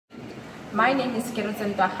My name is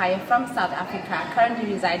Kerotse Ntoagae from South Africa,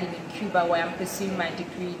 currently residing in Cuba where I'm pursuing my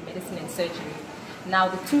degree in medicine and surgery. Now,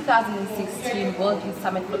 the 2016 World Youth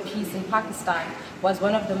Summit for Peace in Pakistan was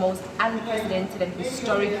one of the most unprecedented and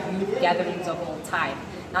historic youth gatherings of all time.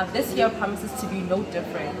 Now, this year promises to be no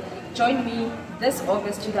different. Join me this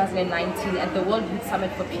August 2019 at the World Youth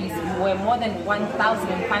Summit for Peace, where more than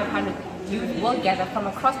 1,500 youth will gather from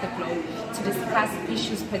across the globe to discuss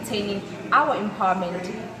issues pertaining our empowerment,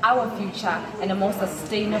 our future, and a more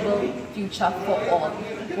sustainable future for all,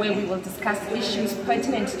 where we will discuss issues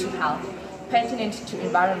pertinent to health, pertinent to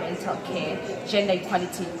environmental care, gender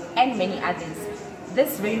equality, and many others.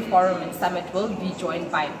 This very forum and summit will be joined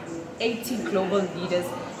by 80 global leaders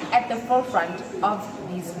at the forefront of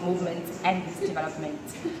these movements and these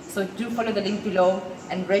developments. So do follow the link below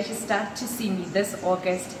and register to see me this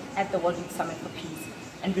August at the World Youth Summit for Peace.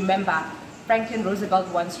 And remember, Franklin Roosevelt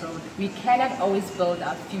once wrote, we cannot always build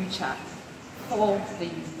our future for the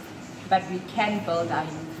youth, but we can build our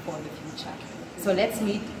youth for the future. So let's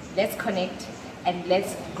meet, let's connect, and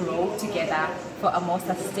let's grow together for a more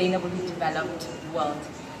sustainably developed world.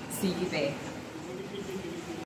 See you there.